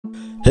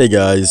Hey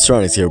guys,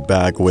 Tronix here,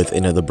 back with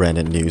another brand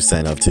new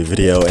Standoff 2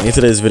 video, and in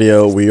today's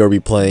video we will be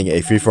playing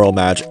a free-for-all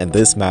match. And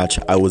this match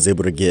I was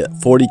able to get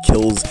 40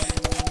 kills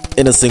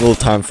in a single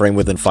time frame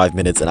within 5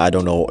 minutes, and I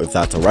don't know if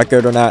that's a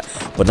record or not,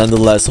 but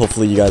nonetheless,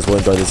 hopefully you guys will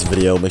enjoy this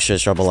video. Make sure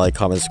to drop a like,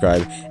 comment,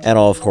 subscribe, and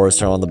of course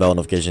turn on the bell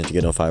notification to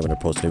get notified when I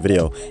post a new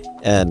video.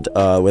 And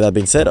with that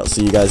being said, I'll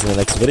see you guys in the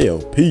next video.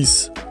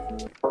 Peace.